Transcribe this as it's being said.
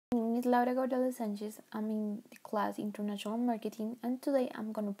is Gabriela Sanchez. I'm in the class International Marketing, and today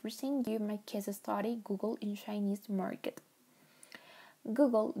I'm going to present you my case study Google in Chinese market.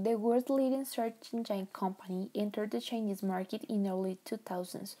 Google, the world's leading search engine company, entered the Chinese market in early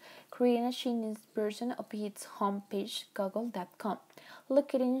 2000s, creating a Chinese version of its homepage, google.com,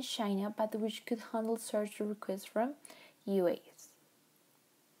 located in China but which could handle search requests from US.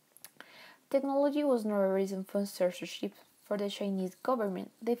 Technology was not a reason for censorship for the Chinese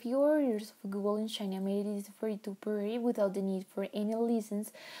government. The few years of Google in China made it easy for it to operate without the need for any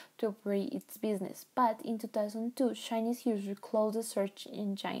license to operate its business. But in 2002, Chinese users closed the search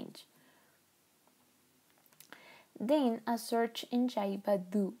engine. Then, a search engine,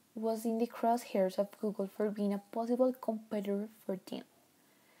 Baidu, was in the crosshairs of Google for being a possible competitor for them.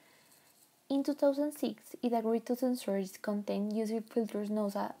 In 2006, it agreed to censor its content using filters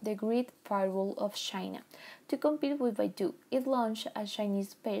known as the Great Firewall of China. To compete with Baidu, it launched a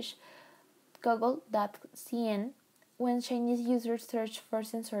Chinese page, google.cn, when Chinese users searched for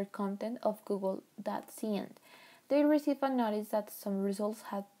censored content of google.cn. They received a notice that some results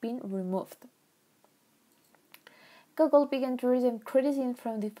had been removed. Google began to receive criticism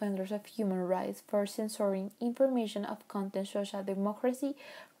from defenders of human rights for censoring information of content such as democracy,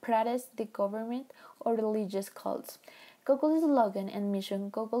 protest, the government, or religious cults. Google's slogan and mission: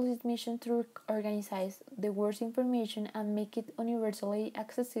 Google's mission to organize the world's information and make it universally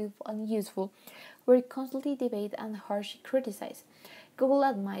accessible and useful, were constantly debated and harshly criticized. Google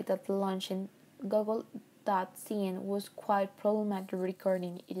admitted that launching Google.cn was quite problematic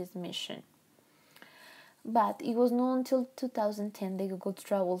regarding its mission. But it was not until 2010 that Google's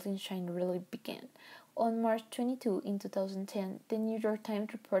troubles in China really began. On March 22, in 2010, the New York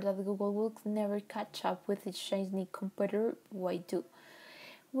Times reported that Google would never catch up with its Chinese competitor Baidu,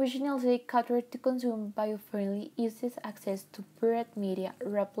 which initially catered to consume bio-friendly uses access to pirate media,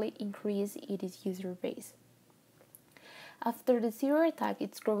 rapidly increased its user base. After the zero attack,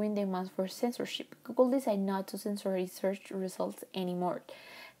 its growing demands for censorship, Google decided not to censor its search results anymore.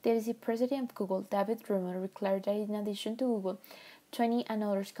 The president of Google, David Rumor, declared that in addition to Google, 20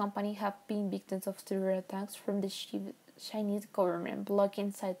 other companies have been victims of terror attacks from the Chinese government,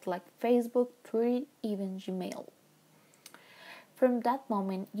 blocking sites like Facebook, Twitter, even Gmail. From that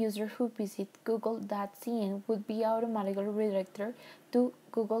moment, users who visit google.cn would be automatically redirected to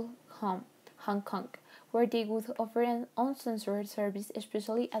Google Hong Kong, where they would offer an uncensored service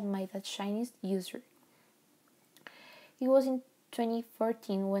especially admired by Chinese users. It was in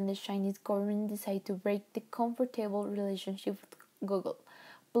 2014 when the Chinese government decided to break the comfortable relationship with Google,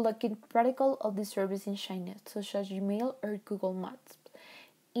 blocking practically all the services in China, such as Gmail or Google Maps.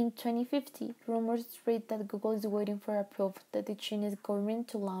 In 2015, rumors spread that Google is waiting for approval by the Chinese government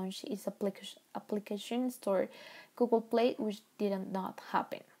to launch its application store, Google Play, which did not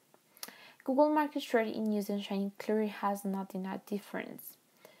happen. Google market share in use in China clearly has not enough difference.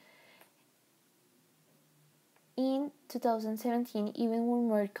 In 2017, even when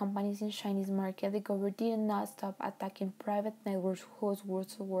more companies in the Chinese market, the government did not stop attacking private networks whose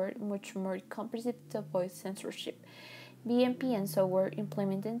words were much more comprehensive to avoid censorship. VPN software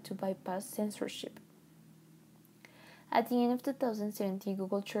implemented to bypass censorship. At the end of 2017,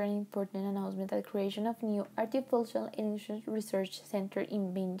 Google shared an important announcement that the creation of new artificial intelligence research center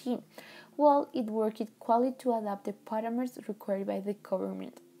in Beijing, while it worked quickly to adapt the parameters required by the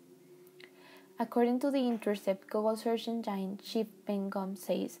government. According to The Intercept, Google search engine chief Ben Gong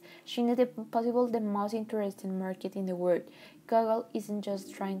says, China is possibly the most interesting market in the world. Google isn't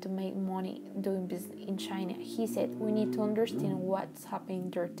just trying to make money doing business in China. He said, we need to understand what's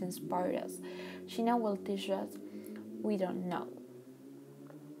happening there to inspire us. China will teach us. We don't know.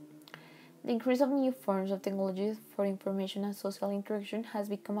 The increase of new forms of technology for information and social interaction has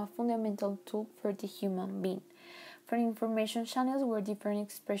become a fundamental tool for the human being. From information channels where different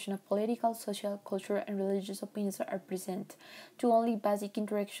expressions of political, social, cultural, and religious opinions are present, to only basic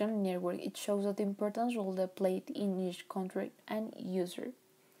interaction network, it shows the important role they played in each country and user.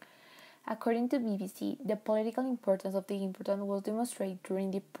 According to BBC, the political importance of the internet was demonstrated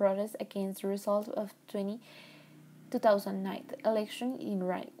during the protests against the result of 2009 election in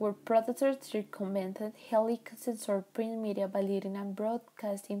Iran, where protesters circumvented heavily censored print media by leading and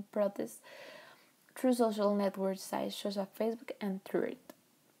broadcasting protests through social network sites such as Facebook and Twitter.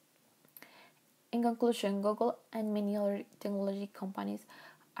 In conclusion, Google and many other technology companies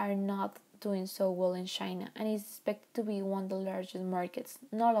are not doing so well in China and is expected to be one of the largest markets.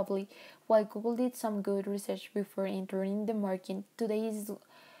 Notably, while Google did some good research before entering the market, today it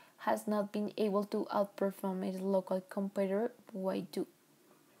has not been able to outperform its local competitor Baidu.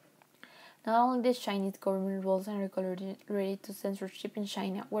 Not only the Chinese government rules and regulations related to censorship in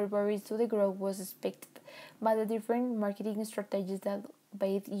China were barriers to the growth was expected, but the different marketing strategies that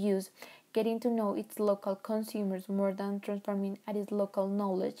Bait used, getting to know its local consumers more than transforming its local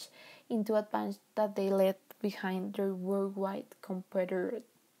knowledge into advantage that they left behind their worldwide competitors.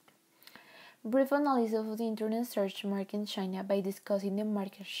 Brief analysis of the internet search market in China by discussing the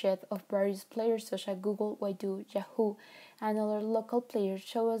market share of various players such as Google, Baidu, Yahoo, and other local players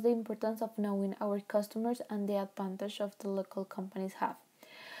show us the importance of knowing our customers and the advantage of the local companies have.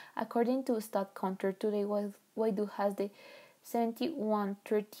 According to StatCounter, today Baidu has the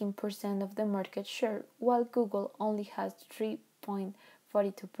 71.13% of the market share, while Google only has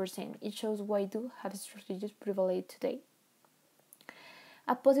 3.42%. It shows Baidu have strategies prevalent today.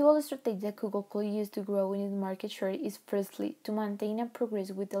 A possible strategy that Google could use to grow in its market share is firstly to maintain and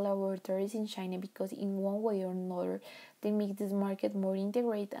progress with the laboratories in China because in one way or another they make this market more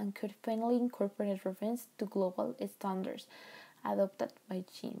integrated and could finally incorporate reference to global standards adopted by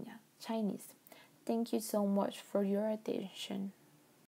Chinese. Thank you so much for your attention.